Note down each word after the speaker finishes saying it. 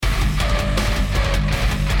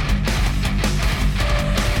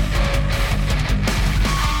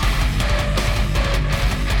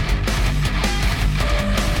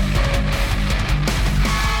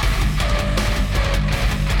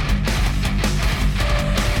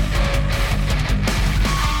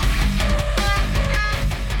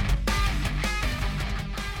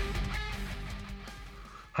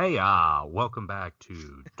Hey, welcome back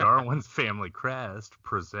to Darwin's Family Crest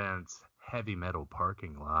presents Heavy Metal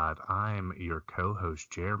Parking Lot. I'm your co-host,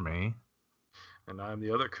 Jeremy. And I'm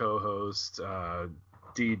the other co-host,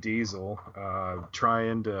 D Diesel,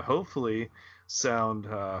 trying to hopefully sound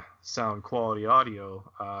quality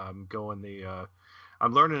audio. I'm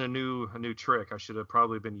learning a new trick. I should have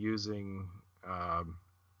probably been using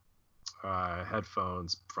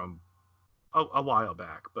headphones from a while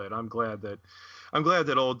back, but I'm glad that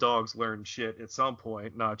old dogs learn shit at some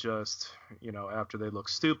point, not just after they look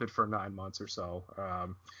stupid for 9 months or so.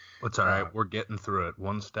 It's all right. We're getting through it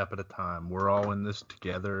one step at a time. We're all in this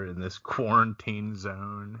together in this quarantine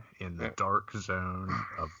zone, in the dark zone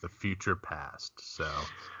of the future past. So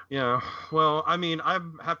yeah, well, I mean,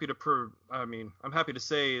 I'm happy to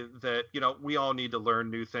say that we all need to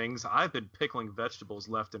learn new things. I've been pickling vegetables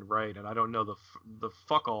left and right, and I don't know the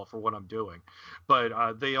fuck all for what I'm doing,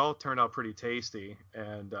 but they all turn out pretty tasty.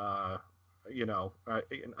 And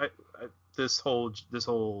this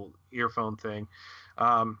whole earphone thing,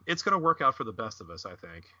 it's going to work out for the best of us, I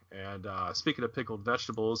think. And speaking of pickled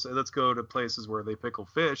vegetables, let's go to places where they pickle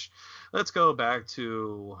fish. Let's go back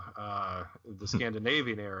to the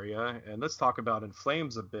Scandinavian area, and let's talk about In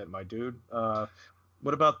Flames a bit, my dude.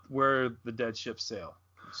 What about where the dead ships sail?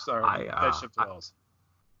 Dead ship dwells.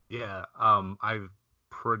 I've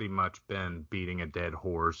pretty much been beating a dead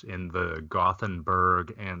horse in the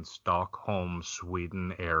Gothenburg and Stockholm,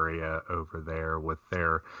 Sweden area over there with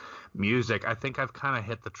their music. I think I've kind of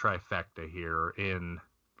hit the trifecta here in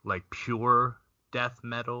like pure death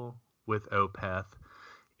metal with Opeth,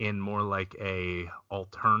 in more like a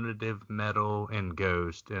alternative metal and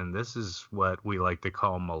Ghost, and this is what we like to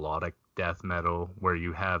call melodic death metal, where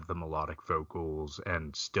you have the melodic vocals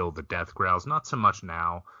and still the death growls. Not so much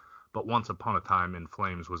now, but once upon a time, In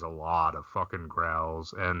Flames was a lot of fucking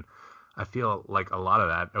growls, and I feel like a lot of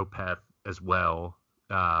that, Opeth as well,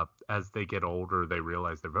 as they get older, they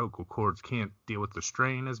realize their vocal cords can't deal with the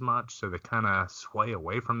strain as much, so they kind of sway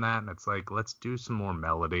away from that, and it's like, let's do some more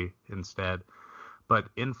melody instead. But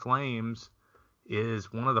In Flames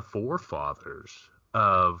is one of the forefathers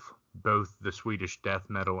of both the Swedish death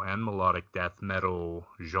metal and melodic death metal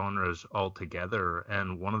genres altogether,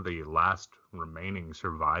 and one of the last remaining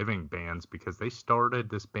surviving bands, because they started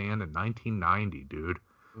this band in 1990, dude.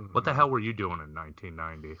 Mm-hmm. What the hell were you doing in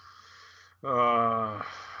 1990?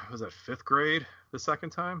 Was that fifth grade the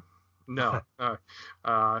second time? No.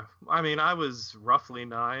 I mean, I was roughly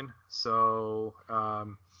 9, so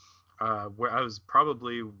I was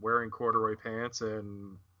probably wearing corduroy pants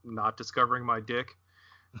and not discovering my dick.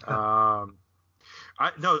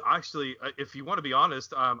 Actually, if you want to be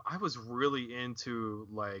honest, I was really into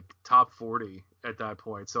like top 40 at that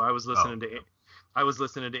point. So I was listening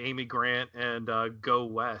to Amy Grant and Go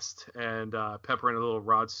West and pepper in a little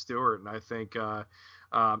Rod Stewart, and I think I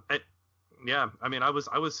mean, I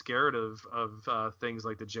was scared of things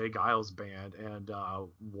like the Jay Giles Band and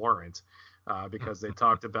Warrant because they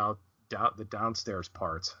talked about the downstairs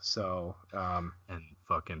parts. So and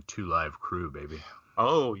fucking Two Live Crew, baby.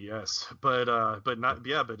 Oh yes, but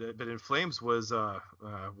In Flames was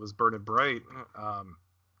burning bright.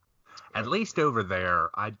 At least over there,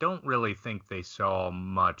 I don't really think they saw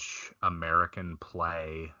much American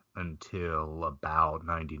play until about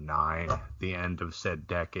 99, the end of said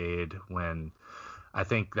decade, when I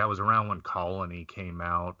think that was around when Colony came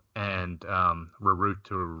out, and Route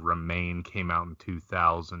to Remain came out in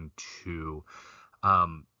 2002.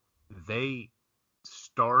 They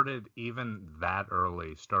started even that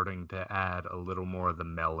early, starting to add a little more of the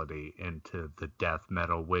melody into the death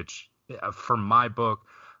metal, which for my book,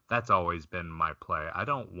 that's always been my play. I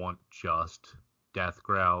don't want just death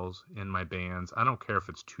growls in my bands. I don't care if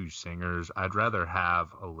it's 2 singers. I'd rather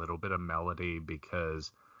have a little bit of melody,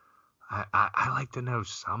 because I like to know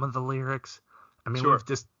some of the lyrics. I mean, sure.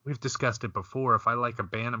 We've discussed it before. If I like a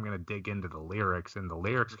band, I'm going to dig into the lyrics, and the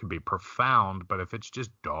lyrics can be profound, but if it's just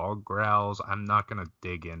dog growls, I'm not going to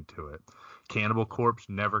dig into it. Cannibal Corpse,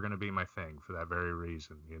 never going to be my thing for that very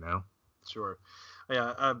reason, you know? Sure.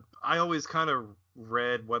 Yeah, I always kind of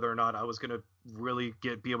read whether or not I was going to really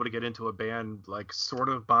be able to get into a band, like sort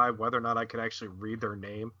of by whether or not I could actually read their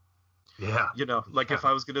name. Yeah. If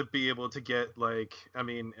I was going to be able to get, like, I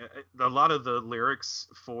mean, a lot of the lyrics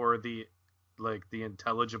for the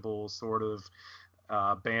intelligible sort of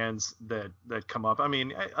bands that come up. I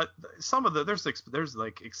mean, some of the there's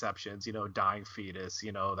like exceptions, Dying Fetus,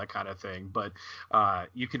 that kind of thing. But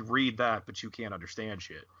you can read that, but you can't understand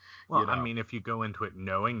shit. Well, I mean, if you go into it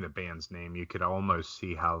knowing the band's name, you could almost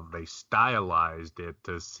see how they stylized it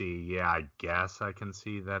to see, yeah, I guess I can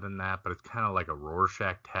see that in that, but it's kind of like a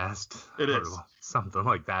Rorschach test. It is. Something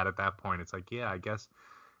like that at that point. It's like, yeah, I guess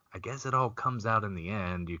it all comes out in the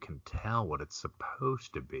end. You can tell what it's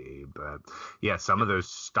supposed to be, but yeah, some of those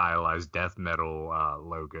stylized death metal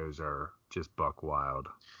logos are just buck wild.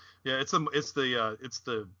 Yeah, it's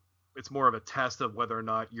more of a test of whether or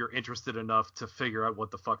not you're interested enough to figure out what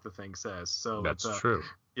the fuck the thing says. So that's true.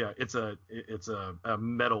 Yeah, it's a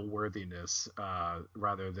metal worthiness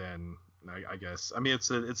rather than, I guess. I mean, it's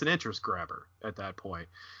an interest grabber at that point.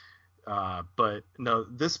 But no,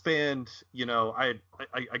 this band, I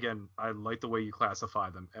like the way you classify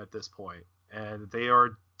them at this point, and they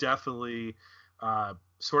are definitely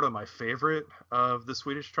sort of my favorite of the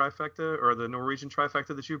Swedish trifecta or the Norwegian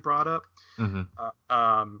trifecta that you brought up.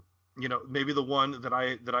 Mm-hmm. Maybe the one that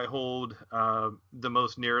I hold the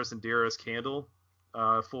most nearest and dearest candle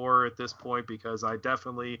for at this point, because I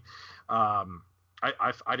definitely I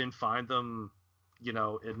didn't find them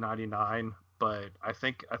in '99. But I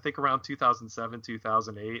think around 2007,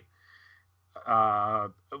 2008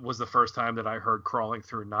 was the first time that I heard Crawling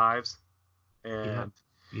Through Knives. And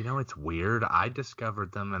it's weird. I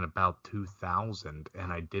discovered them in about 2000,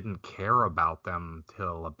 and I didn't care about them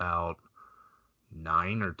till about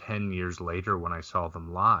 9 or 10 years later when I saw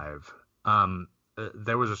them live.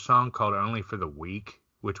 There was a song called Only for the Weak,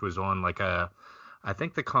 which was on I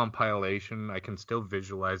think the compilation. I can still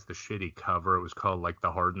visualize the shitty cover. It was called like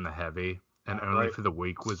The Hard and the Heavy. And Only for the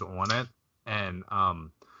Weak was on it. And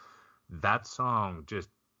that song just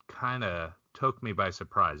kind of took me by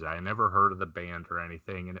surprise. I never heard of the band or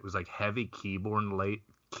anything. And it was like heavy keyboard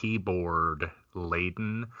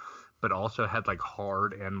laden, but also had like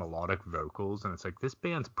hard and melodic vocals. And it's like, this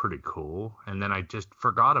band's pretty cool. And then I just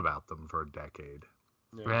forgot about them for a decade.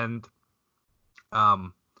 Yeah. And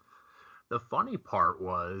the funny part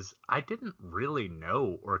was I didn't really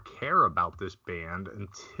know or care about this band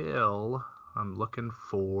until I'm looking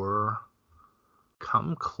for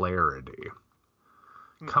Come Clarity.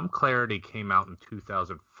 Come Clarity came out in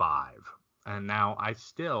 2005. And now I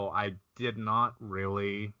did not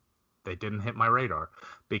really, they didn't hit my radar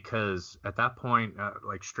because at that point,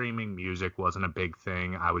 like streaming music wasn't a big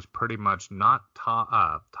thing. I was pretty much not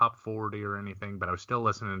top 40 or anything, but I was still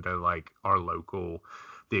listening to like our local,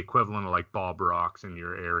 the equivalent of like Bob Rocks in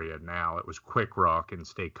your area now. It was Quick Rock in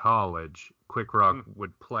State College. Quick Rock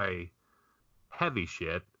would play heavy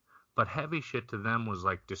shit, but heavy shit to them was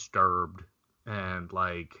like Disturbed and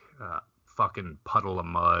like fucking Puddle of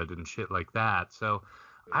Mud and shit like that. So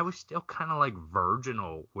I was still kind of like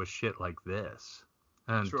virginal with shit like this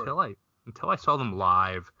until I saw them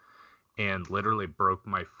live and literally broke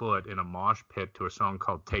my foot in a mosh pit to a song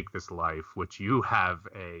called Take This Life, which you have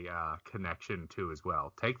a connection to as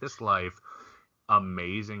well. Take This Life,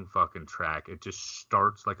 amazing fucking track. It just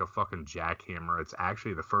starts like a fucking jackhammer. It's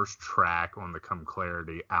actually the first track on the Come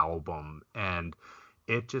Clarity album, and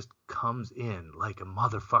it just comes in like a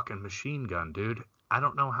motherfucking machine gun, dude. I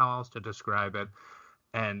don't know how else to describe it.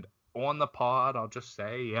 And on the pod, I'll just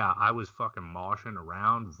say, yeah, I was fucking moshing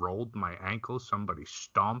around, rolled my ankle, somebody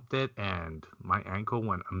stomped it, and my ankle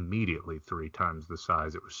went immediately 3 times the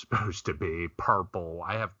size it was supposed to be. Purple.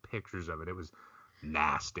 I have pictures of it. It was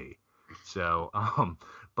nasty. So,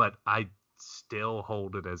 but I still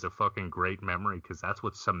hold it as a fucking great memory because that's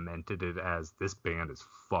what cemented it as this band is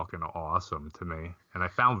fucking awesome to me. And I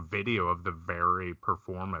found video of the very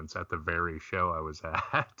performance at the very show I was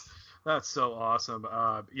at. That's so awesome.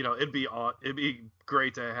 It'd be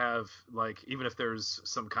great to have, like, even if there's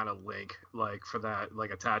some kind of link like for that, like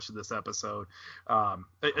attached to this episode.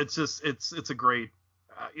 It's a great,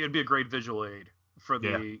 it'd be a great visual aid for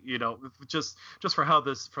the, just for how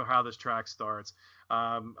this track starts.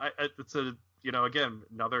 It's a, again,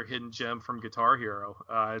 another hidden gem from Guitar Hero.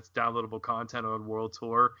 It's downloadable content on World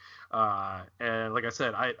Tour. And like I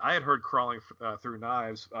said, I had heard Crawling Through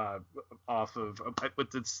Knives off of,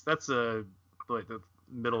 that's the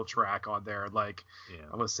middle track on there. Like,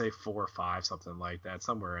 I'm going to say 4 or 5, something like that,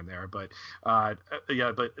 somewhere in there. But but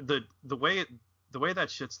the way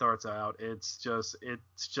that shit starts out, it's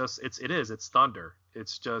thunder.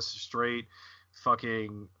 It's just straight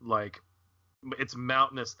fucking, like, it's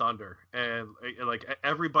mountainous thunder, and like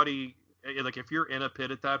everybody, like if you're in a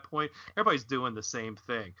pit at that point, everybody's doing the same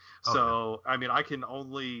thing. I mean, I can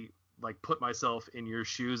only like put myself in your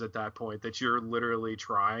shoes at that point, that you're literally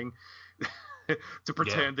trying to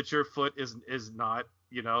pretend that your foot is not,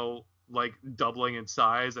 like doubling in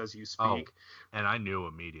size as you speak. And I knew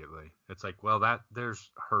immediately. It's like, well,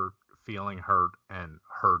 there's feeling hurt and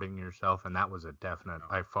hurting yourself, and that was a definite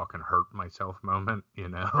I fucking hurt myself moment,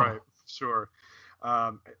 Right, sure.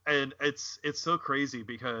 And it's so crazy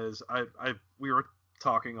because we were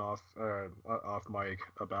talking off mic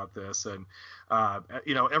about this, and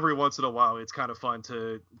every once in a while it's kind of fun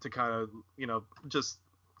to kind of just,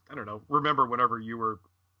 I don't know, remember whenever you were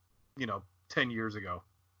 10 years ago,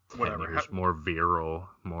 whatever. 10 years more virile,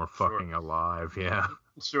 more fucking alive. Yeah.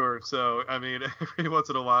 Sure. So I mean, every once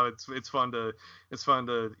in a while it's fun to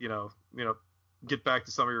get back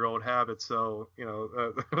to some of your old habits. So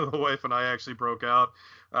the wife and I actually broke out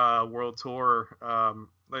world tour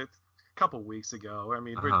like a couple weeks ago. I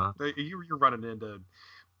mean, you're running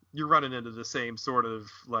into the same sort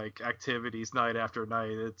of like activities night after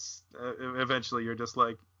night. It's eventually you're just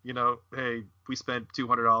like, hey, we spent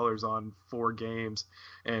 $200 on 4 games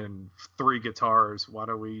and 3 guitars. Why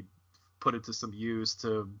don't we put it to some use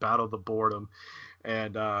to battle the boredom?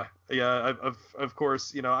 And of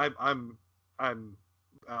course, I'm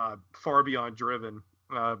far beyond driven,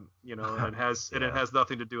 and it has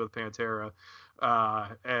nothing to do with Pantera.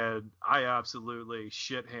 And I absolutely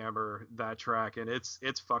shit hammer that track, and it's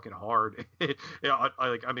fucking hard. I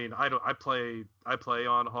play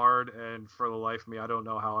on hard, and for the life of me, I don't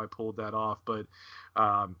know how I pulled that off. But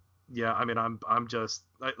I mean, I'm just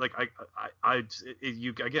I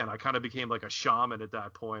kind of became like a shaman at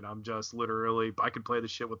that point. I'm just literally, I could play the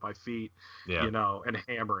shit with my feet, and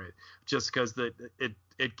hammer it, just because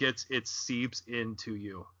it seeps into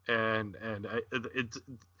you, and it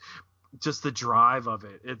just the drive of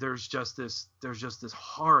it. There's just this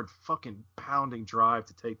hard fucking pounding drive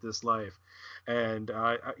to take this life, and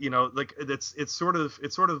like it's sort of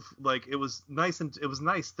like it was nice that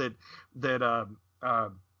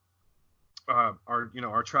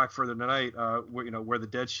our track Further Tonight, where the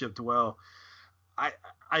dead ship dwell.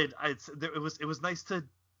 It was nice to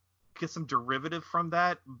get some derivative from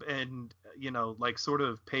that, and like sort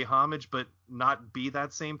of pay homage, but not be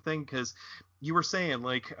that same thing, because you were saying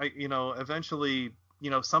like eventually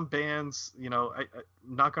some bands, I'm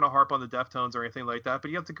not going to harp on the Deftones or anything like that,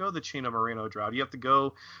 but you have to go the Chino Moreno route. You have to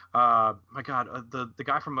go, my God, the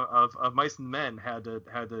guy from of Mice and Men had to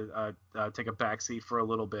take a backseat for a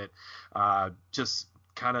little bit, just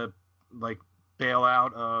kind of like bail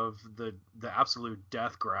out of the absolute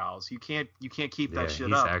death growls. You can't keep that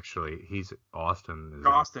shit up. Austin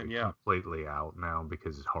is completely out now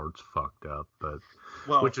because his heart's fucked up,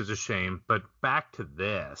 which is a shame. But back to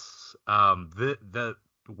this, the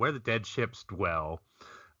Where the Dead Ships Dwell.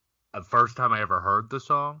 The first time I ever heard the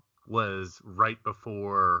song was right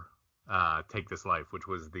before Take This Life, which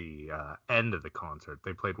was the end of the concert.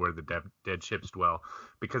 They played Where the Dead Ships Dwell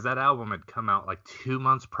because that album had come out like 2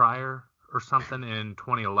 months prior or something in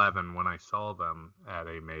 2011 when I saw them at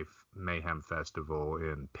a Mayhem festival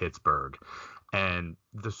in Pittsburgh. And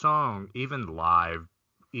the song, even live,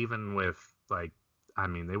 even with like, I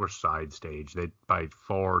mean, they were side stage. They by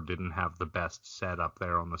far didn't have the best setup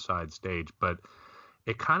there on the side stage, but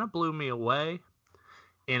it kind of blew me away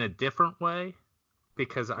in a different way,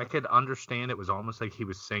 because I could understand it was almost like he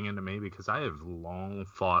was singing to me, because I have long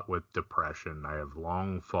fought with depression. I have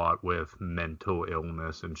long fought with mental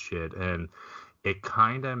illness and shit. And it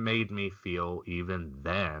kind of made me feel even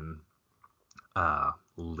then,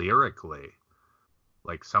 lyrically,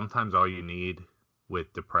 like sometimes all you need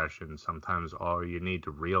with depression, sometimes all you need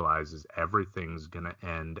to realize is everything's going to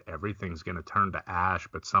end. Everything's going to turn to ash.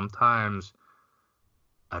 But sometimes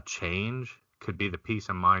a change could be the peace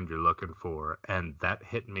of mind you're looking for. And that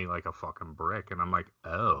hit me like a fucking brick. And I'm like,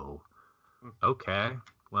 oh, okay.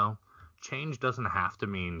 Well, change doesn't have to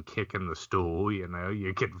mean kicking the stool,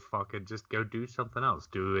 you could fucking just go do something else,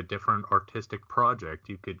 do a different artistic project.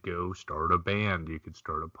 You could go start a band, you could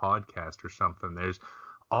start a podcast or something. There's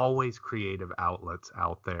always creative outlets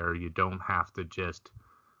out there. You don't have to just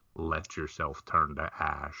let yourself turn to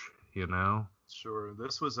ash, Sure.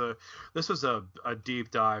 This was a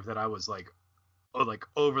deep dive that I was like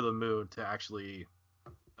over the moon to actually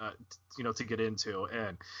to get into.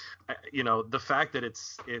 And the fact that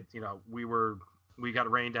we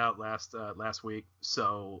got rained out last week,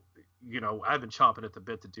 so I've been chomping at the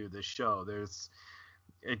bit to do this show.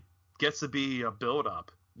 It gets to be a build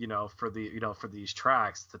up for these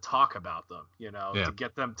tracks, to talk about them,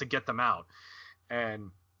 to get them out. And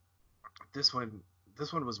this one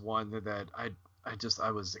was one that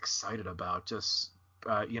I was excited about, just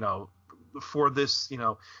for this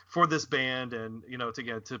band, and to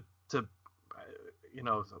get to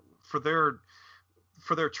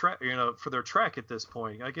for their trek at this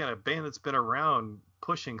point. Again, a band that's been around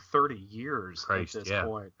pushing 30 years Christ, at this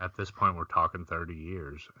point. At this point, we're talking 30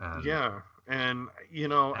 years. And, and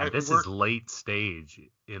this is late stage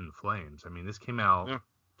In Flames. I mean, this came out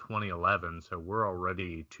 2011, so we're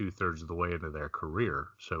already 2/3 of the way into their career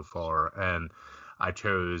so far. And I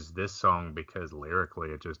chose this song because lyrically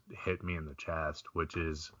it just hit me in the chest, which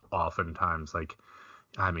is oftentimes like,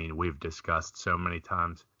 I mean, we've discussed so many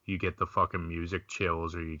times, you get the fucking music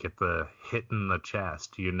chills or you get the hit in the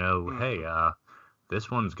chest, hey,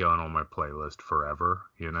 this one's going on my playlist forever,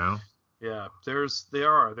 Yeah, there is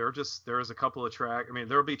a couple of tracks. I mean,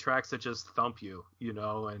 there'll be tracks that just thump you,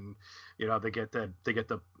 and they get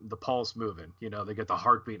the pulse moving, they get the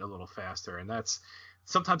heartbeat a little faster, and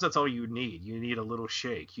sometimes that's all you need. You need a little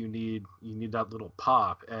shake. You need that little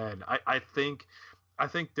pop, and I think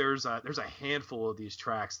there's a handful of these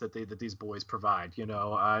tracks that these boys provide.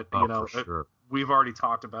 For sure. We've already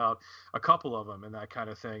talked about a couple of them and that kind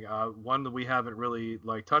of thing. One that we haven't really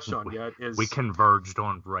touched on yet is we converged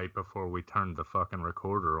on right before we turned the fucking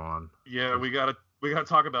recorder on. Yeah, we gotta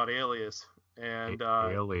talk about Alias, and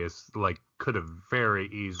Alias could have very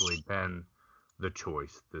easily been the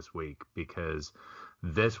choice this week, because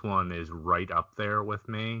this one is right up there with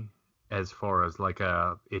me as far as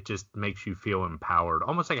it just makes you feel empowered,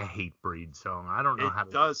 almost like a Hatebreed song. I don't know how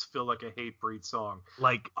it does feel like a Hatebreed song.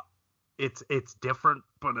 It's different,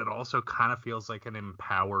 but it also kind of feels like an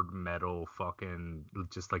empowered metal fucking,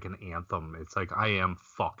 just like an anthem. It's like, I am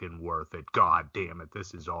fucking worth it. God damn it,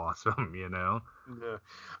 this is awesome, Yeah.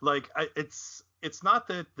 It's not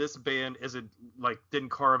that this band didn't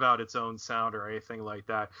carve out its own sound or anything like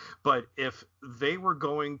that, but if they were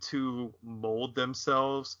going to mold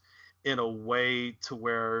themselves in a way to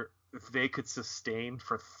where they could sustain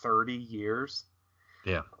for 30 years.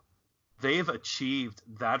 Yeah. They've achieved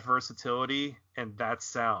that versatility and that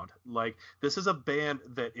sound. This is a band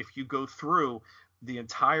that if you go through the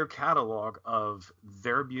entire catalog of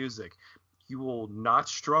their music, you will not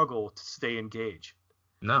struggle to stay engaged.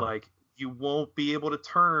 No. You won't be able to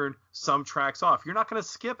turn some tracks off. You're not going to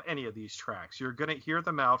skip any of these tracks. You're going to hear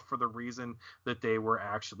them out for the reason that they were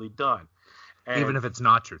actually done. And even if it's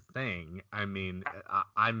not your thing, I mean,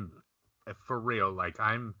 I'm for real.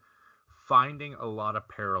 I'm finding a lot of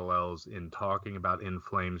parallels in talking about In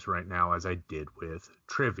Flames right now as I did with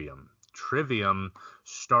Trivium. Trivium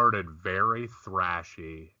started very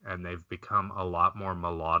thrashy, and they've become a lot more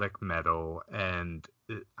melodic metal. And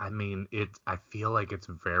I feel like it's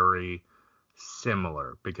very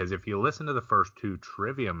similar, because if you listen to the first two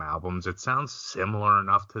Trivium albums, it sounds similar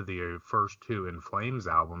enough to the first two In Flames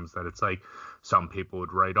albums that it's like some people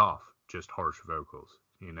would write off just harsh vocals,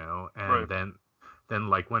 and right. then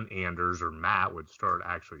when Anders or Matt would start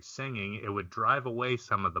actually singing, it would drive away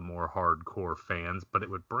some of the more hardcore fans, but it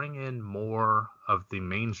would bring in more of the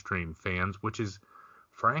mainstream fans, which is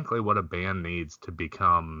frankly what a band needs to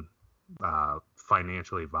become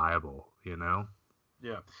financially viable,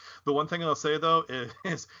 Yeah. The one thing I'll say though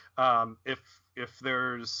is if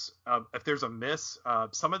there's a miss,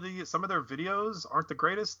 some of their videos aren't the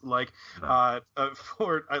greatest.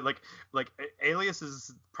 Alias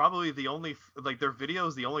is probably the only their video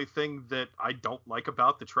is the only thing that I don't like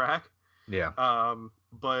about the track. Yeah.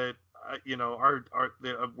 But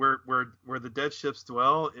where the dead ships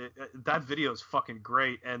dwell, that video is fucking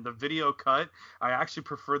great, and the video cut, I actually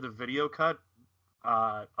prefer the video cut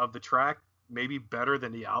of the track maybe better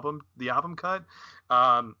than the album cut.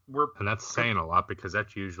 And that's saying a lot, because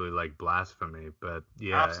that's usually blasphemy, but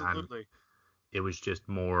yeah, absolutely. It was just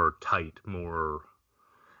more tight, more,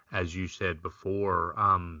 as you said before,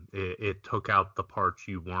 it took out the parts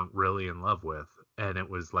you weren't really in love with, and it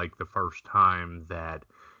was the first time that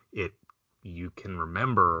you can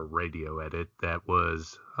remember a radio edit that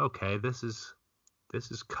was okay. This is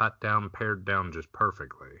cut down, pared down just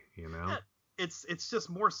perfectly, Yeah, it's just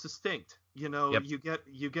more succinct. Yep.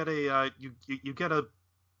 You get a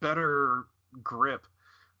better grip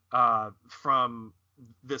from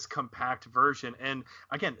this compact version, and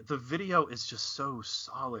again, the video is just so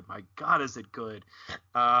solid. My God, is it good?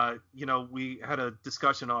 We had a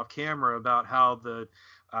discussion off camera about how the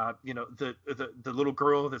little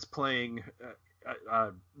girl that's playing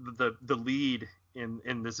the lead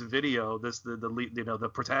in this video, the lead, the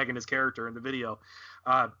protagonist character in the video,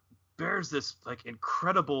 bears this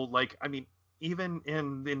incredible, even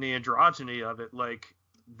in the androgyny of it,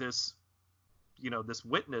 this this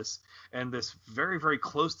witness and this very, very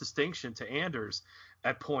close distinction to Anders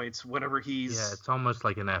at points whenever he's... Yeah, it's almost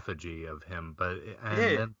like an effigy of him.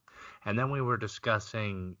 And then we were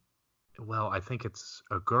discussing, well, I think it's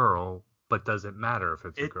a girl, But does it matter if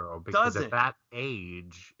it's a girl? Because at that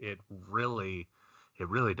age, it really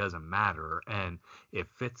doesn't matter, and it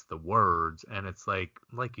fits the words, and it's like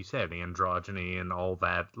you said, androgyny and all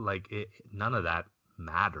that. Like none of that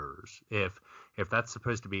matters. If that's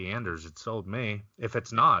supposed to be Anders, it sold me. If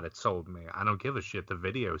it's not, it sold me. I don't give a shit. The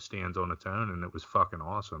video stands on its own, and it was fucking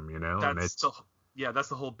awesome, you know. That's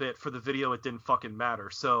the whole bit. For the video, it didn't fucking matter.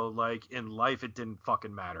 So like in life, it didn't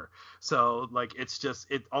fucking matter. So like it's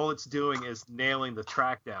just all it's doing is nailing the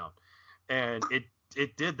track down, and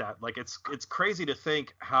it did that. Like it's crazy to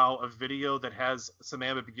think how a video that has some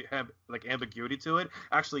ambiguity to it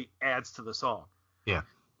actually adds to the song. Yeah.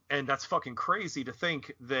 And that's fucking crazy to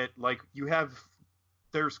think that like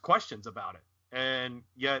there's questions about it, and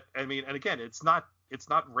yet I mean, and again, it's not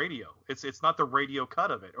radio. It's not the radio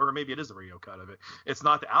cut of it, or maybe it is the radio cut of it. It's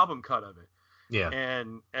not the album cut of it. Yeah.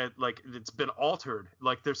 And like it's been altered.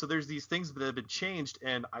 Like there's these things that have been changed,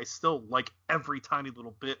 and I still like every tiny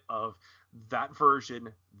little bit of that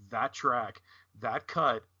version, that track, that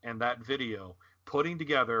cut, and that video putting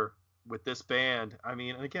together with this band. I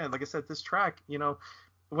mean, and again, like I said, this track, you know.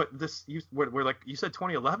 We're like you said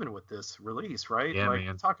 2011 with this release, right? Yeah, like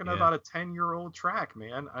man. Talking about a 10-year-old track,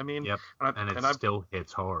 man. I mean, yep. And it still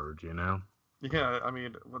hits hard, you know. Yeah, I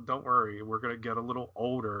mean, well, don't worry, we're gonna get a little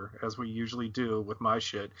older as we usually do with my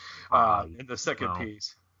shit in the second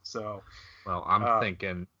piece. So, well, I'm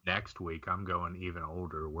thinking next week I'm going even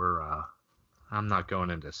older. I'm not going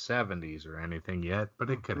into 70s or anything yet, but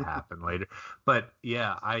it could happen later. But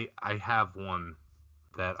yeah, I have one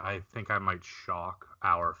that I think I might shock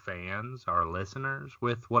our fans, our listeners,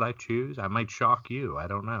 with what I choose. I might shock you. I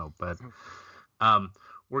don't know. But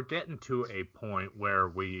we're getting to a point where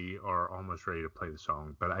we are almost ready to play the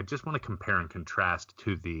song. But I just want to compare and contrast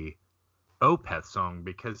to the Opeth song,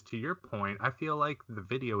 because to your point, I feel like the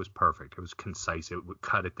video was perfect. It was concise. It would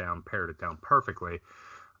cut it down, pared it down perfectly.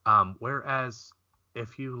 Whereas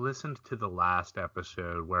if you listened to the last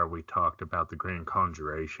episode where we talked about the Grand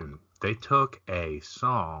Conjuration, they took a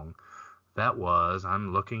song that was,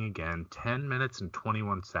 I'm looking again, 10 minutes and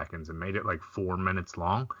 21 seconds and made it like 4 minutes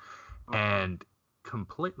long and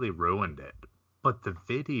completely ruined it. But the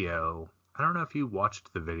video, I don't know if you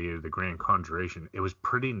watched the video of the Grand Conjuration. It was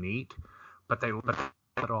pretty neat, but they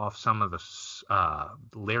let off some of the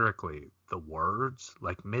lyrically, the words,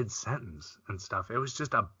 like mid-sentence and stuff. It was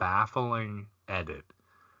just a baffling edit,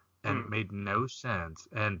 and it made no sense.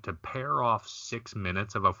 And to pair off 6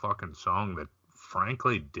 minutes of a fucking song that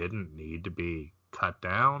frankly didn't need to be cut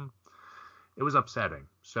down, it was upsetting.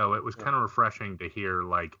 So it was kind of refreshing to hear,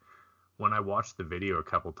 like, when I watched the video a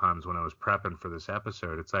couple times when I was prepping for this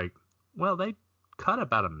episode, it's like, well, they cut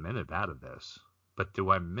about a minute out of this, but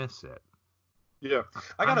do I miss it? Yeah,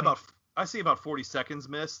 I see about 40 seconds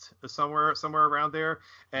missed somewhere around there,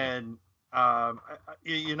 and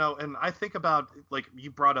you know, and I think about, like, you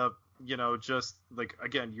brought up, you know, just like,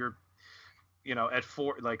 again, you're, you know, at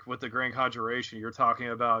like with the Grand Conjuration, you're talking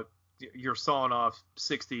about you're sawing off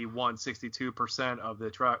 62% of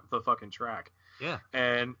the fucking track. Yeah.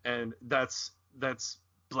 And that's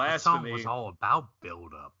blasphemy. The song was all about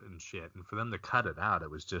build up and shit, and for them to cut it out, it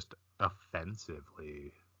was just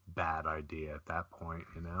offensively bad idea at that point,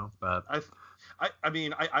 you know. But I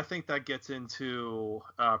mean, I think that gets into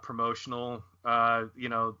promotional, you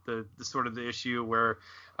know, the sort of the issue where,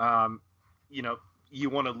 you know, you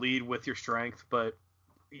want to lead with your strength, but,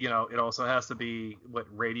 you know, it also has to be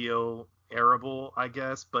radio airable, I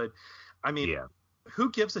guess. But I mean,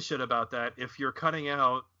 who gives a shit about that if you're cutting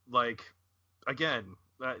out, like, again,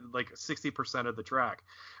 like 60% of the track?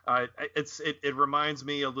 It reminds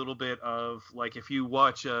me a little bit of, like, if you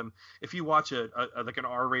watch a like an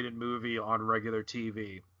R-rated movie on regular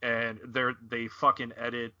TV, and they fucking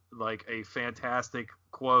edit like a fantastic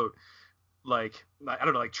quote, like, I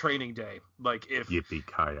don't know, like Training Day, like if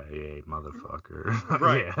yippee-ki-yay, motherfucker.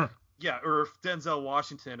 Right. Yeah, or if Denzel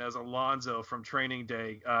Washington as Alonzo from Training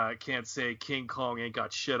Day can't say King Kong ain't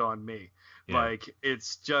got shit on me. Yeah. Like,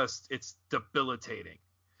 it's debilitating.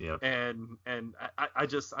 Yeah. And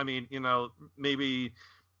I mean, you know, maybe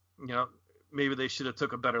they should have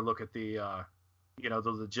took a better look at the you know,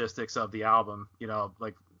 the logistics of the album, you know,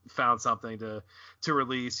 like found something to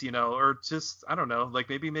release, you know, or just, I don't know, like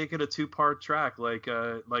maybe make it a 2-part track like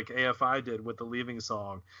AFI did with the Leaving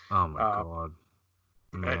song. Oh my god.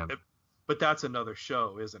 Man. But that's another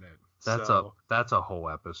show, isn't it? That's a whole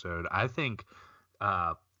episode. I think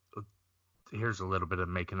here's a little bit of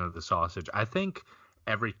making of the sausage. I think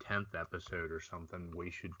every 10th episode or something,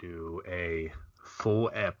 we should do a full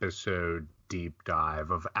episode deep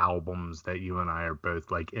dive of albums that you and I are both,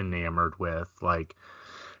 like, enamored with, like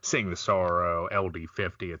Sing the Sorrow,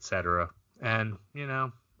 LD50, etc. And,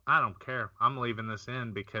 I don't care. I'm leaving this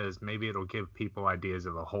in because maybe it'll give people ideas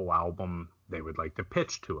of a whole album they would like to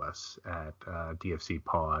pitch to us at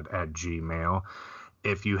dfcpod@gmail.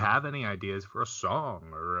 If you have any ideas for a song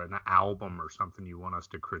or an album or something you want us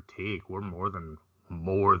to critique, we're more than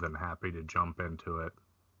happy to jump into it.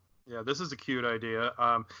 Yeah, this is a cute idea.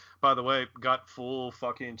 By the way, got full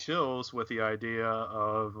fucking chills with the idea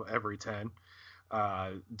of Every 10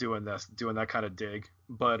 doing that kind of dig.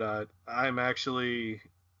 But I'm actually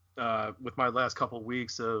with my last couple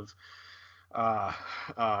weeks of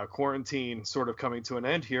quarantine sort of coming to an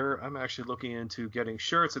end here, I'm actually looking into getting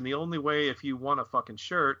shirts, and the only way if you want a fucking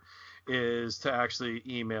shirt is to actually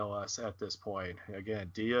email us at this point.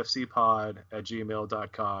 Again,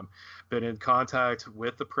 dfcpod@gmail.com. Been in contact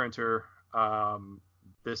with the printer.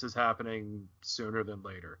 This is happening sooner than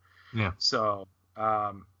later. Yeah. So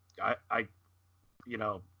I'm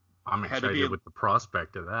excited with the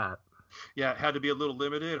prospect of that. Yeah, it had to be a little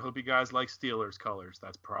limited. Hope you guys like Steelers colors.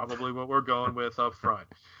 That's probably what we're going with up front.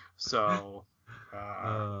 So,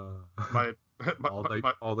 all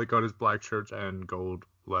they got is black shirts and gold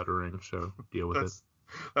lettering. So deal with it.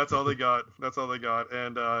 That's all they got. That's all they got.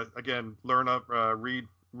 And again, learn up,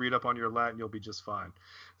 read up on your Latin. You'll be just fine.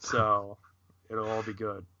 So it'll all be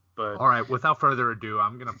good. But all right, without further ado,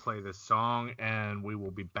 I'm gonna play this song, and we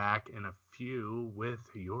will be back in a few with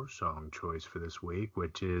your song choice for this week,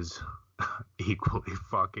 which is equally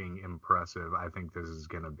fucking impressive. I think this is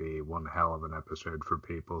gonna be one hell of an episode for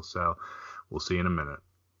people. So we'll see you in a minute.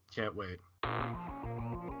 Can't wait.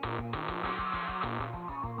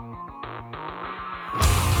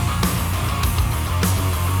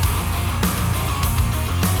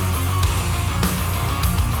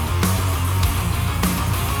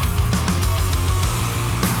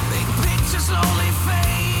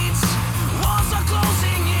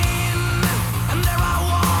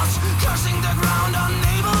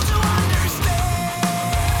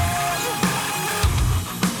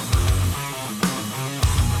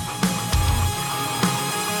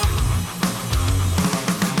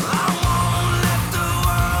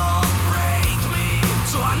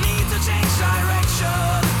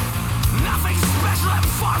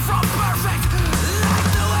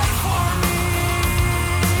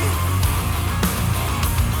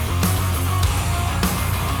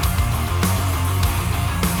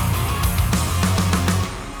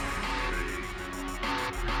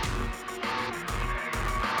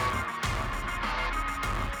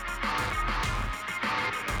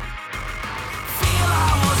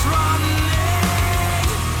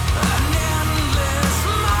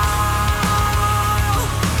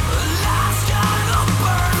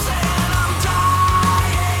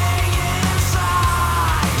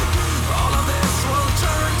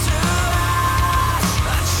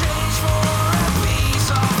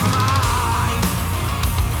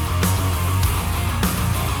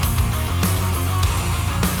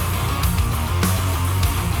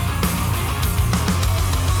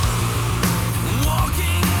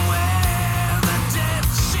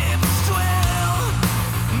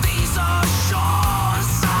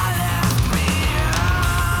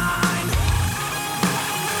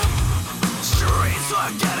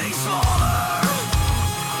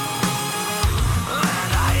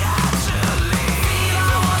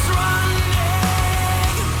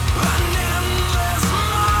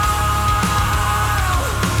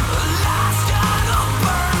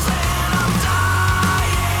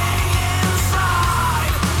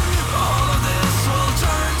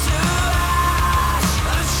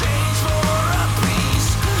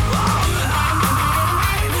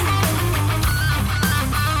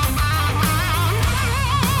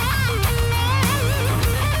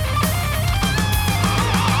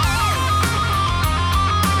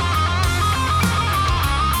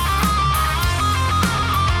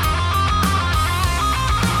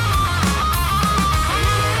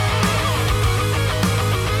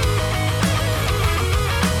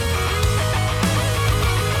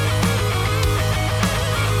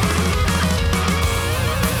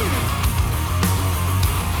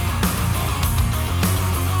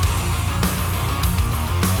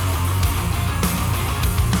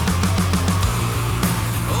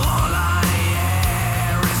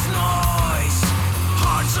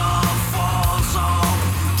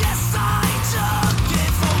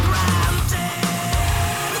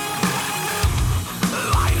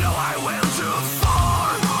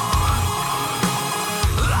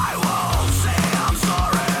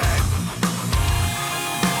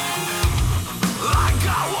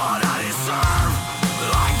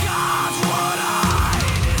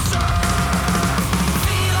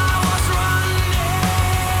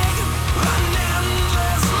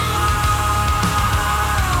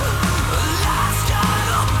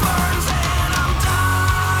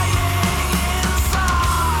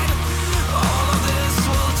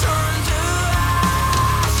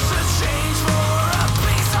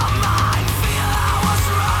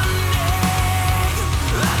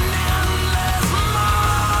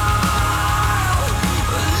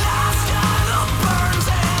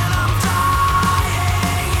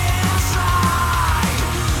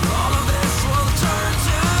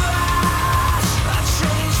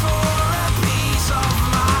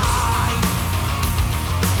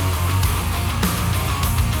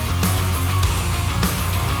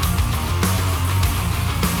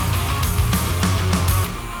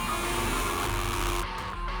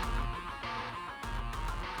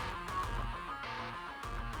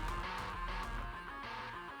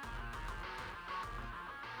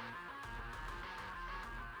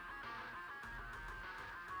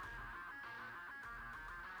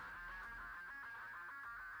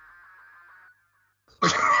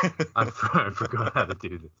 I forgot how to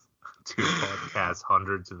do this. Two podcasts,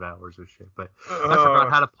 hundreds of hours of shit, but I forgot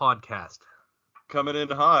how to podcast. Coming in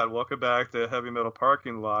hot. Welcome back to Heavy Metal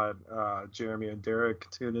Parking Lot. Jeremy and Derek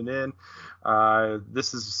tuning in.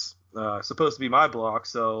 This is supposed to be my block,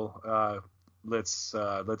 so let's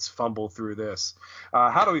fumble through this.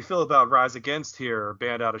 How do we feel about Rise Against here? A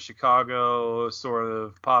band out of Chicago, sort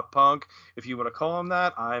of pop punk, if you want to call them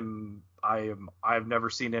that. I've never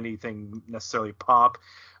seen anything necessarily pop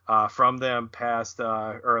from them past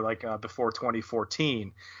before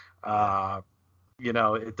 2014. The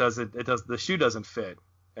shoe doesn't fit.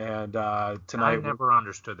 And tonight, I never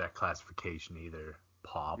understood that classification either.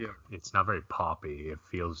 Pop. Yeah. It's not very poppy. It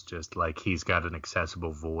feels just like he's got an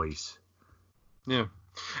accessible voice. Yeah.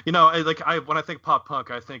 When I think pop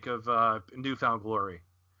punk, I think of New Found Glory.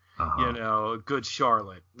 Good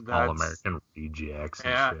Charlotte. All American Rejects.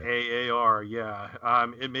 And shit. AAR, yeah.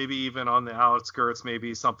 It maybe even on the outskirts,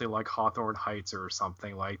 maybe something like Hawthorne Heights or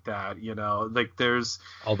something like that. There's.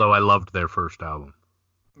 Although I loved their first album.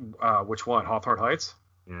 Which one? Hawthorne Heights?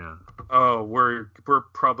 Yeah. Oh, we're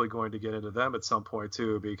probably going to get into them at some point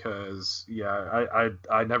too, because I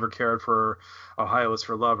never cared for Ohio is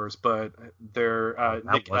for Lovers, but they're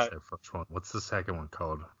that was their first one. What's the second one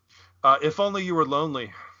called? If Only You Were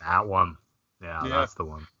Lonely. That one. Yeah, that's the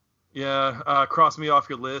one. Yeah, Cross Me Off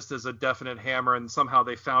Your List is a definite hammer, and somehow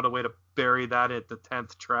they found a way to bury that at the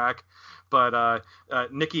 10th track. But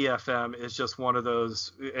Nicky FM is just one of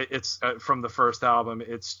those. It's from the first album.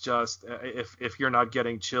 It's just if you're not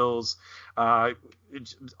getting chills,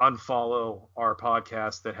 unfollow our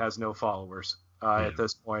podcast that has no followers. At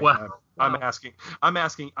this point, I'm asking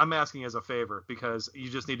as a favor, because you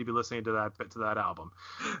just need to be listening to that album.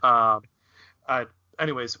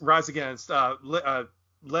 Anyways, Rise Against, led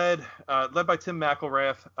by Tim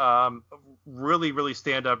McElrath, really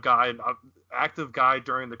stand up guy, active guy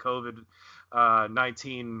during the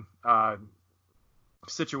COVID-19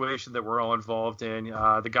 situation that we're all involved in.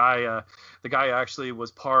 The guy actually was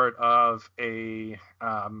part of a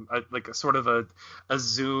sort of a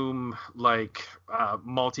Zoom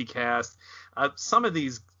multicast. Some of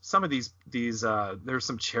these there's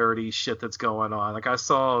some charity shit that's going on. Like I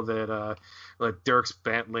saw that Dierks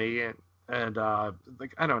Bentley and I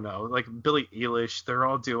don't know, like Billie Eilish, they're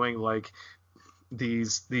all doing like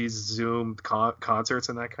these Zoom concerts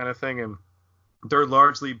and that kind of thing, and they're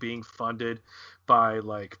largely being funded by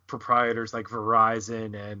like proprietors like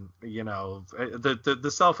Verizon and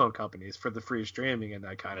the cell phone companies for the free streaming and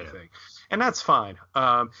that kind of thing, and that's fine.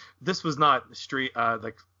 This was not streamed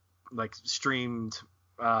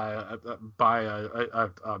by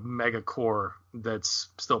a mega core that's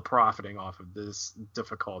still profiting off of this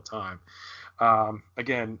difficult time.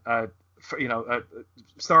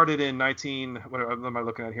 Started in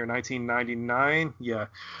 1999. Yeah.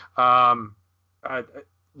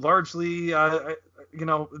 Largely,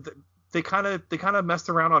 they kind of messed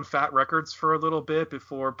around on Fat Records for a little bit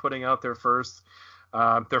before putting out their first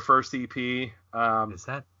EP. Is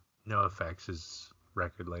that NoFX's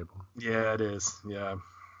record label? Yeah, it is. Yeah.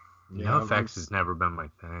 NoFX has never been my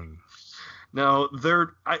thing. No,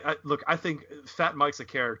 I think Fat Mike's a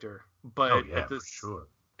character, but for sure.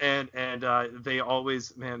 And they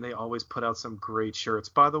always put out some great shirts.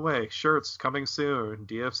 By the way, shirts coming soon.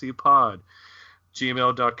 DFCpod,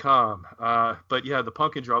 gmail.com. But yeah, the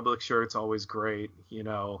Punk and Drublic shirt's always great.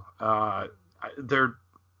 They're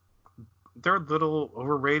a little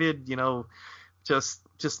overrated. Just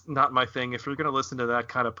not my thing. If you're gonna listen to that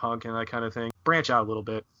kind of punk and that kind of thing, branch out a little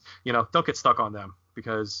bit. Don't get stuck on them,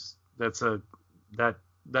 because that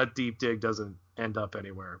deep dig doesn't end up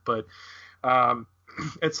anywhere. But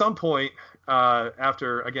at some point,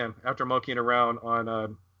 after monkeying around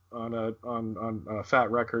on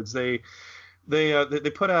Fat Records, they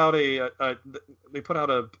put out an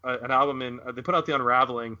album they put out The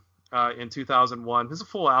Unraveling in 2001. It's a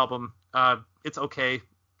full album. It's okay.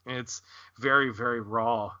 It's very, very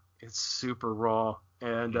raw. It's super raw.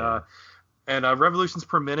 And revolutions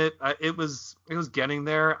per minute, it was getting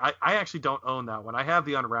there. I actually don't own that one. I have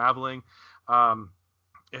The Unraveling.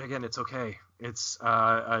 Again, it's okay. It's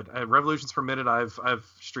revolutions per minute. I've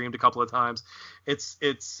streamed a couple of times.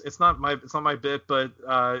 It's not my bit, but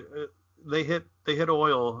they hit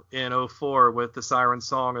oil in 2004 with the Siren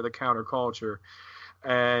Song or the Counterculture.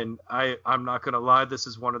 And I'm not gonna lie, this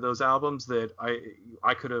is one of those albums that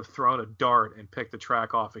I could have thrown a dart and picked the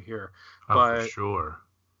track off of here. For sure.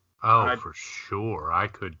 For sure, I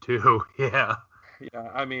could too. Yeah. Yeah,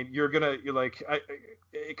 I mean,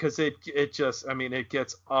 because it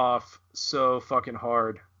gets off so fucking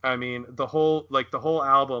hard. I mean, the whole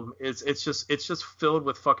album it's just filled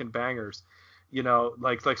with fucking bangers.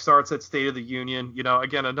 like starts at State of the Union.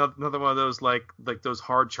 Again, another one of those like those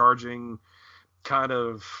hard charging kind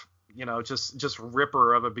of, just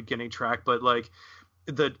ripper of a beginning track, but like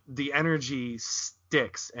the energy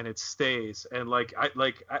sticks and it stays, and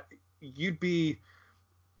you'd be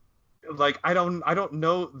like, I don't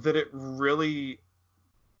know that it really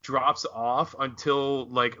drops off until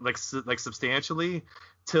like substantially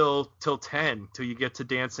till 10, till you get to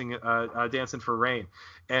dancing for rain.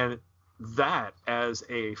 And that, as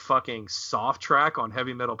a fucking soft track on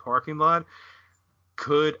Heavy Metal Parking Lot,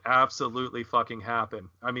 could absolutely fucking happen.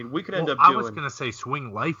 I mean, we could end up doing... I was gonna say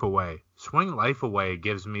Swing Life Away. Swing Life Away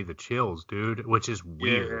gives me the chills, dude, which is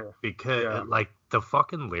weird because like the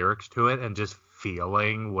fucking lyrics to it and just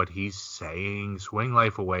feeling what he's saying, Swing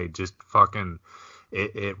Life Away just fucking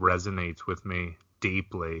it resonates with me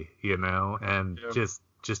deeply, and just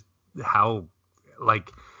how,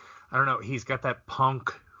 like, I don't know, he's got that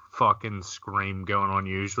punk fucking scream going on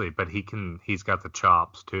usually, but he's got the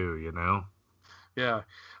chops too, Yeah.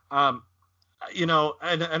 And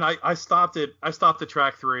I stopped at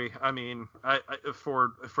track 3. I mean,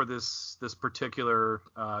 for this particular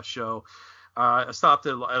show, I stopped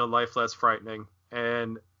at a Life Less Frightening,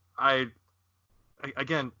 and I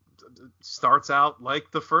again, starts out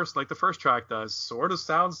like the first track does. Sort of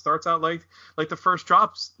starts out like the first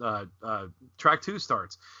drops. Track 2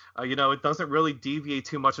 starts. It doesn't really deviate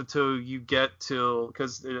too much until you get to,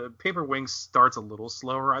 because Paper Wings starts a little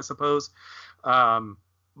slower, I suppose.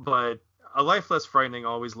 But A Life Less Frightening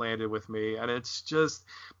always landed with me, and it's just,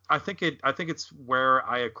 I think it's where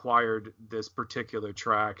I acquired this particular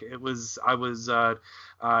track. I was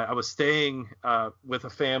staying with a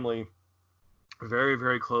family, a very,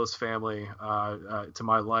 very close family to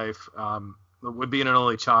my life. With being an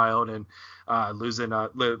only child and losing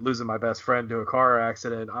my best friend to a car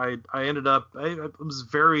accident, I was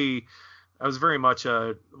very much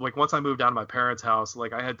like, once I moved out of my parents' house,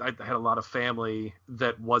 like I had a lot of family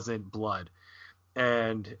that wasn't blood,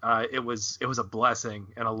 and it was a blessing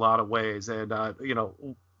in a lot of ways. And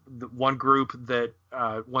the one group that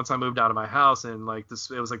once I moved out of my house, and like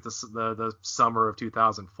this, it was like the summer of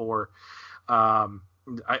 2004.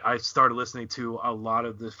 I started listening to a lot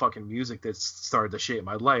of the fucking music that started to shape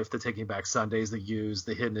my life. The Taking Back Sundays, The Used,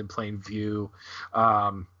 The Hidden in Plain View.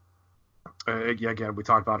 Again, we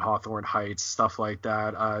talked about Hawthorne Heights, stuff like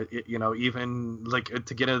that. Even like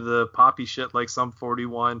to get into the poppy shit like Sum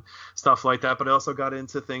 41, stuff like that. But I also got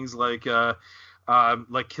into things like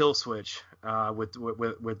Kill Switch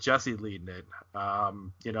with Jesse leading it.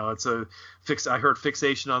 It's I heard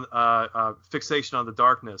Fixation on the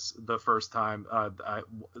Darkness the first time,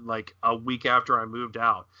 like a week after I moved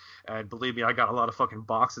out, and believe me, I got a lot of fucking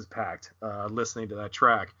boxes packed listening to that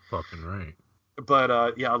track. Fucking right.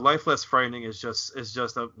 But Life Less Frightening is just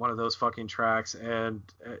one of those fucking tracks, and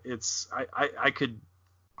it's I could,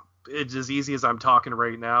 it's as easy as I'm talking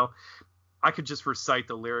right now, I could just recite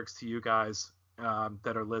the lyrics to you guys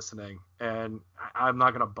that are listening, and I'm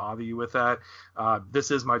not going to bother you with that. This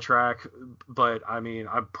is my track, but I mean,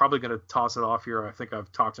 I'm probably going to toss it off here. I think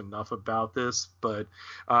I've talked enough about this, but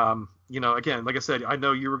again, like I said, I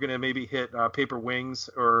know you were going to maybe hit Paper Wings,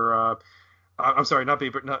 or I'm sorry, not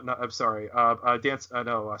Paper, not I'm sorry,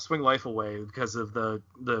 Swing Life Away, because of the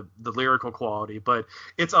lyrical quality, but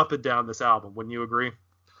it's up and down this album. Wouldn't you agree?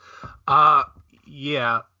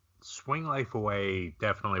 Yeah. Swing Life Away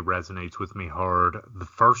definitely resonates with me hard. The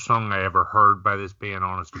first song I ever heard by this band,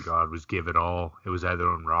 honest to God, was Give It All. It was either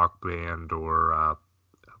on Rock Band or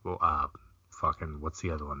fucking, what's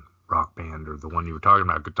the other one? Rock Band, or the one you were talking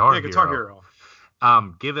about, Guitar Hero. Guitar Hero.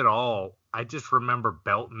 Give It All. I just remember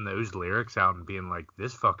belting those lyrics out and being like,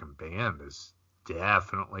 this fucking band is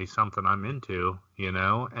definitely something I'm into,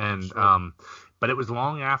 and sure. But it was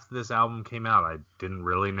long after this album came out. I didn't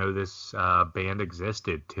really know this band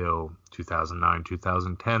existed till 2009,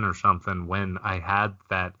 2010 or something, when I had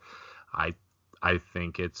that, I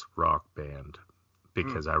think it's Rock Band,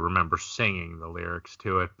 because I remember singing the lyrics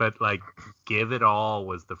to it. But like, Give It All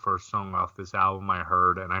was the first song off this album I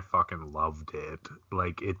heard, and I fucking loved it.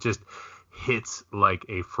 Like, it just hits like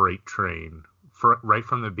a freight train. Right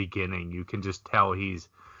from the beginning, you can just tell he's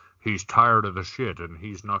tired of the shit and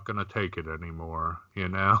he's not gonna take it anymore,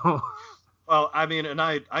 Well, I mean, and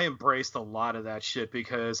I embraced a lot of that shit,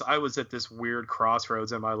 because I was at this weird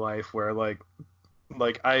crossroads in my life where like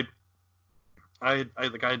I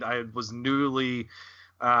was newly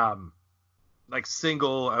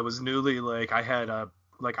single. I was newly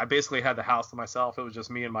I basically had the house to myself. It was just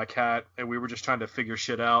me and my cat, and we were just trying to figure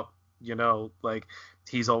shit out, like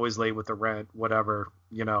he's always late with the rent, whatever,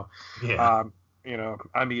 Yeah. you know,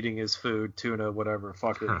 I'm eating his food, tuna, whatever,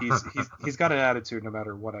 fuck it. He's got an attitude no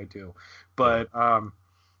matter what I do. But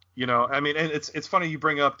you know, I mean, and it's funny you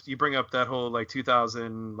bring up that whole like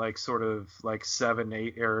 2000 like sort of like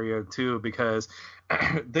 7-8 area too, because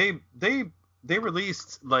they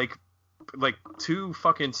released like two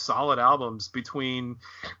fucking solid albums between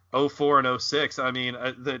 04 and 06. I mean,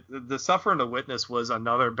 the Suffer and the Witness was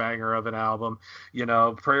another banger of an album. You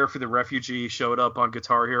know, Prayer for the Refugee showed up on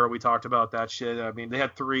Guitar Hero. We talked about that shit. I mean, they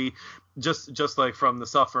had three, just like from the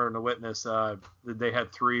Suffer and the Witness, they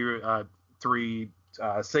had three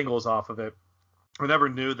singles off of it. I never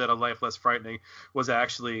knew that A Life Less Frightening was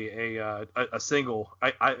actually a single.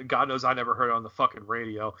 I God knows I never heard it on the fucking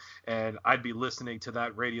radio, and I'd be listening to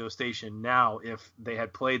that radio station now if they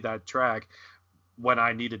had played that track when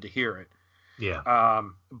I needed to hear it. Yeah.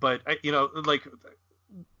 But you know, like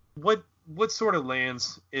what sort of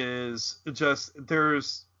lands is just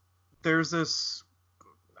there's this.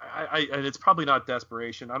 And it's probably not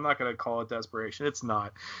desperation. I'm not going to call it desperation. It's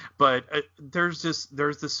not. But there's this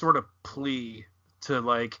sort of plea to,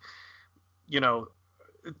 like, you know,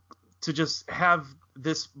 to just have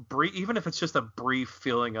this brief, even if it's just a brief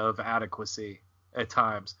feeling of adequacy at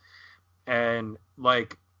times. And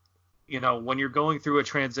like, you know, when you're going through a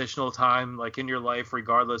transitional time, like in your life,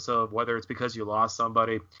 regardless of whether it's because you lost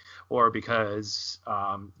somebody or because,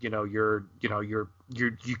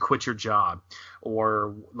 you quit your job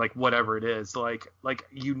or like whatever it is, like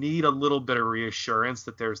you need a little bit of reassurance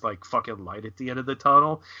that there's like fucking light at the end of the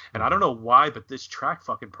tunnel. And I don't know why, but this track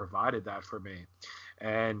fucking provided that for me.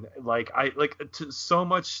 And like, so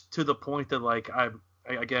much to the point that like,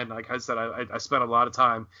 again, like I said, I spent a lot of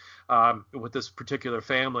time, with this particular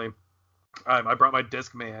family. I brought my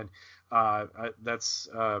Discman. That's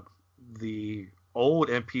the old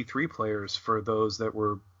MP3 players for those that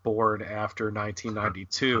were born after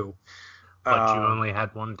 1992. But you only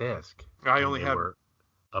had one disc. I only had. Were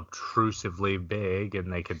obtrusively big,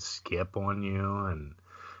 and they could skip on you, and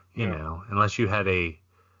you know, unless you had a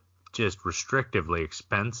just restrictively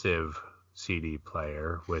expensive CD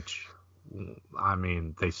player, which I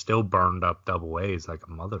mean, they still burned up double A's like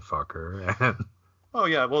a motherfucker. Oh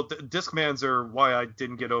yeah, well, Discmans are why I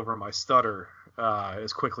didn't get over my stutter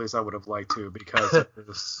as quickly as I would have liked to, because of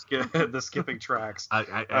the skipping tracks. I'm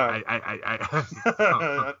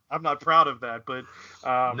not proud of that, but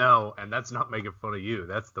no, and that's not making fun of you.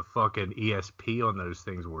 That's the fucking ESP on those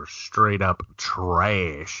things were straight up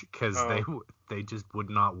trash, because they just would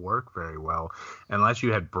not work very well unless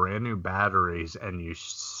you had brand new batteries and you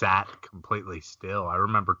sat completely still. I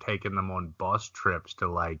remember taking them on bus trips to,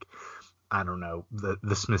 like, I don't know,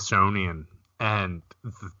 the Smithsonian, and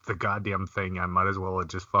the goddamn thing, I might as well have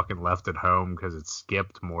just fucking left it home because it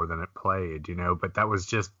skipped more than it played, you know, but that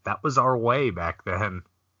was our way back then.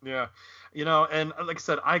 Yeah. You know, and like I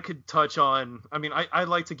said, I could touch on, I mean, I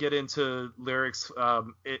like to get into lyrics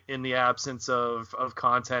in the absence of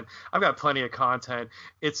content. I've got plenty of content.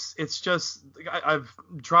 It's just, I've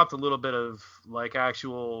dropped a little bit of like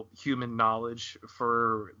actual human knowledge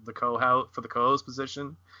for the co-host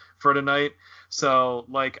position for tonight. So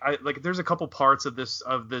like there's a couple parts of this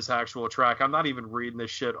actual track. I'm not even reading this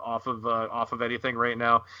shit off of anything right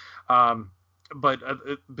now. But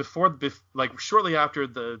like shortly after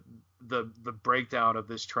the breakdown of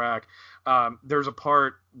this track, there's a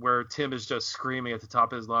part where Tim is just screaming at the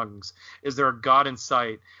top of his lungs, "Is there a God in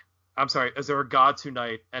sight? I'm sorry, is there a God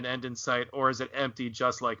tonight, an end in sight, or is it empty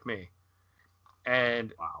just like me?"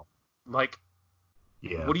 And wow, like,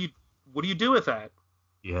 yeah, what do you do with that?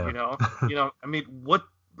 Yeah, you know, I mean, what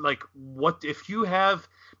if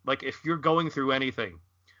if you're going through anything,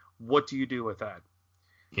 what do you do with that?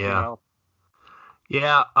 Yeah. You know?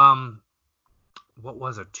 Yeah, what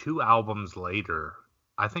was it? 2 albums later.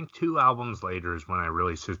 I think 2 albums later is when I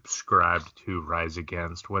really subscribed to Rise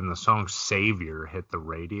Against, when the song Savior hit the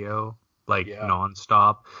radio, like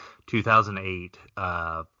nonstop. 2008,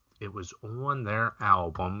 it was on their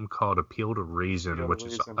album called Appeal to Reason, which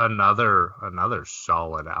is another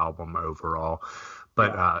solid album overall.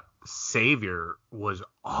 But Savior was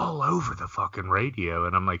all over the fucking radio,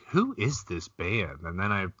 and I'm like, who is this band? And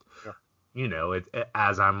then you know, it,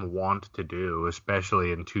 as I'm wont to do,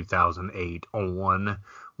 especially in 2008 when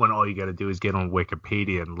all you got to do is get on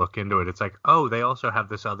Wikipedia and look into it. It's like, oh, they also have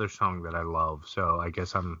this other song that I love, so I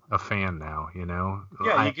guess I'm a fan now, you know?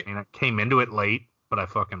 Yeah, I came into it late, but I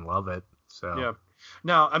fucking love it, so. Yeah.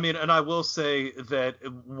 Now, I mean, and I will say that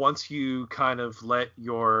once you kind of let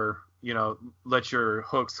your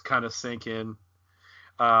hooks kind of sink in,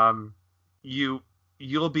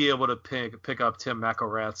 you'll be able to pick up Tim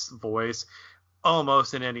McElrath's voice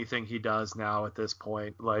almost in anything he does now at this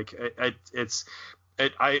point. Like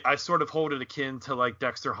I sort of hold it akin to like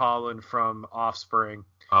Dexter Holland from Offspring.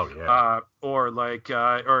 Oh yeah. Or like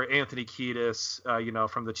or Anthony Kiedis,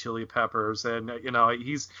 from the Chili Peppers, and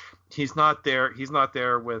he's not there. He's not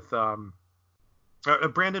there with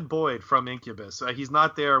Brandon Boyd from Incubus. He's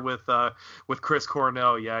not there with Chris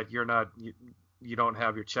Cornell yet. You don't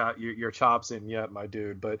have your chops in yet, my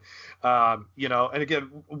dude. But and again,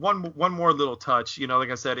 one more little touch. Like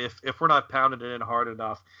I said, if we're not pounding it in hard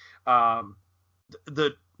enough,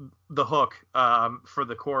 the hook for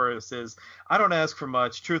the chorus is, I don't ask for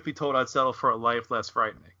much. Truth be told, I'd settle for a life less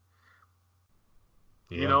frightening.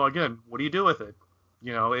 Yeah. Again, what do you do with it?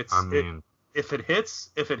 If it hits,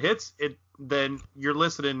 then you're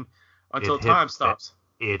listening until time stops.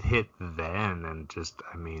 It hit then, and just,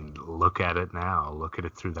 look at it now. Look at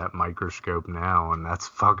it through that microscope now, and that's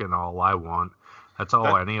fucking all I want. That's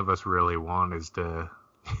all any of us really want, is to,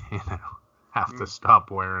 have to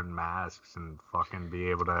stop wearing masks and fucking be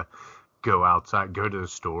able to go outside, go to the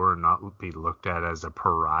store, and not be looked at as a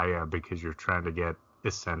pariah because you're trying to get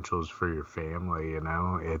essentials for your family.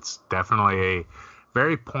 It's definitely a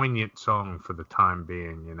very poignant song for the time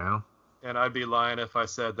being. And I'd be lying if I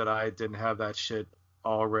said that I didn't have that shit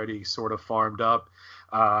already sort of farmed up.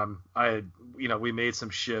 We made some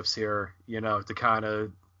shifts here, to kind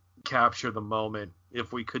of capture the moment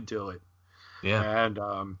if we could do it. Yeah.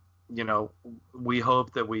 And we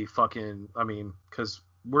hope that we because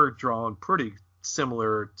we're drawing pretty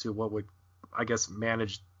similar to what would, I guess,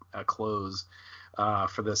 manage a close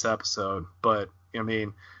for this episode. But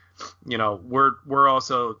we're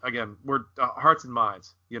also, again, we're hearts and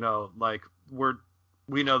minds,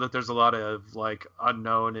 we know that there's a lot of like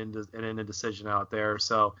unknown and indecision out there.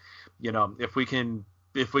 So, if we can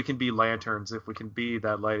be lanterns, if we can be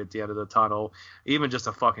that light at the end of the tunnel, even just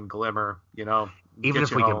a fucking glimmer, even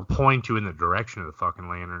if we can point you in the direction of the fucking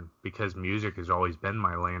lantern, because music has always been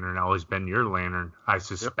my lantern, always been your lantern, I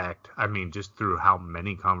suspect. Yep. Just through how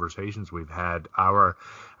many conversations we've had, our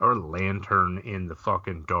lantern in the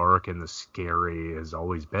fucking dark and the scary has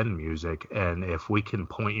always been music. And if we can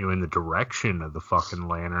point you in the direction of the fucking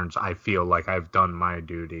lanterns, I feel like I've done my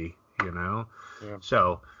duty, Yeah.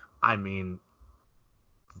 So,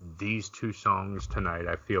 these two songs tonight,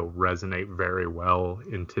 I feel, resonate very well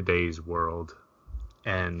in today's world.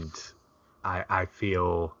 And I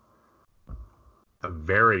feel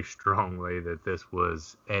very strongly that this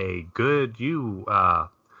was a good, you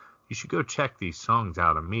should go check these songs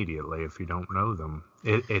out immediately if you don't know them.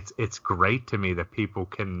 It's great to me that people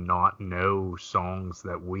cannot know songs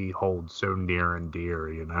that we hold so near and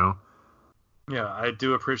dear, Yeah, I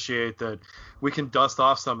do appreciate that we can dust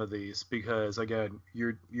off some of these, because again,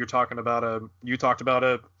 you're talking about a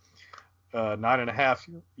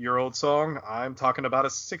 9.5-year-old song. I'm talking about a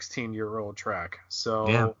 16-year-old track. So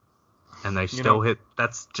yeah, and they still hit.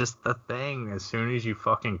 That's just the thing. As soon as you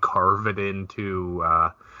fucking carve it into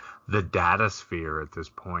the data sphere at this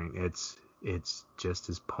point, it's just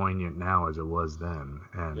as poignant now as it was then.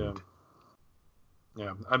 And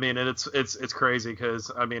yeah, and it's crazy, because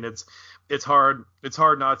it's hard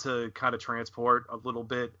not to kind of transport a little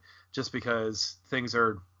bit, just because things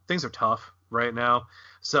are tough right now.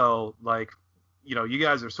 So you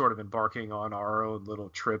guys are sort of embarking on our own little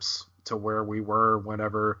trips to where we were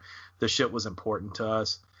whenever the shit was important to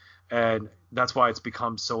us, and that's why it's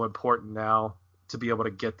become so important now to be able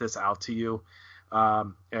to get this out to you.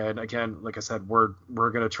 And again, like I said, we're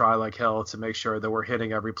gonna try like hell to make sure that we're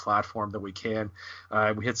hitting every platform that we can.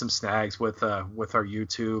 We hit some snags with our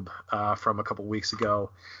YouTube from a couple weeks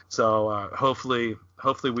ago, so hopefully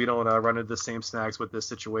we don't run into the same snags with this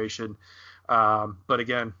situation. But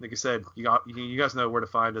again, like I said, you guys know where to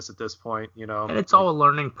find us at this point. And it's all a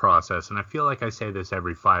learning process, and I feel like I say this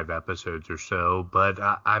every 5 episodes or so, but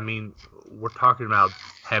we're talking about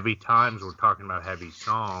heavy times, we're talking about heavy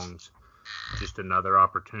songs. Just another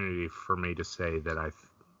opportunity for me to say that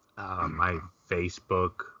my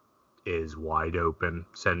Facebook is wide open.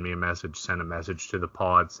 Send me a message, send a message to the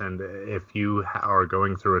pod. If you are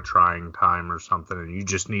going through a trying time or something and you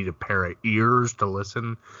just need a pair of ears to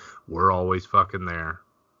listen, we're always fucking there.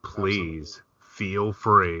 Please feel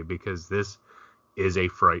free, because this is a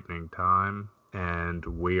frightening time and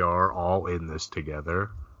we are all in this together.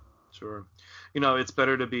 Sure. It's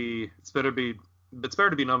better to be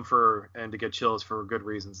numb and to get chills for good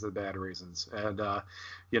reasons than bad reasons. And,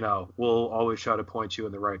 we'll always try to point you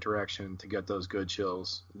in the right direction to get those good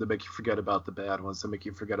chills, that make you forget about the bad ones, that make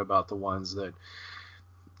you forget about the ones that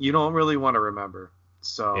you don't really want to remember.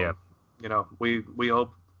 So, yeah. We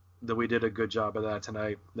hope that we did a good job of that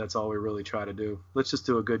tonight. That's all we really try to do. Let's just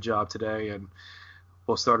do a good job today, and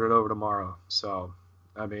we'll start it over tomorrow. So,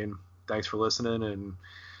 I mean, thanks for listening, and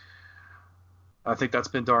I think that's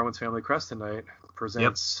been Darwin's Family Crest tonight.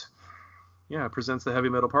 Presents the Heavy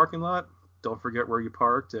Metal Parking Lot. Don't forget where you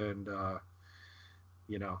parked, and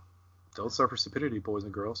don't suffer stupidity, boys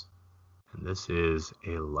and girls. And this is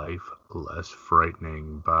A Life Less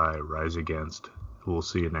Frightening by Rise Against. We'll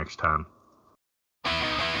see you next time.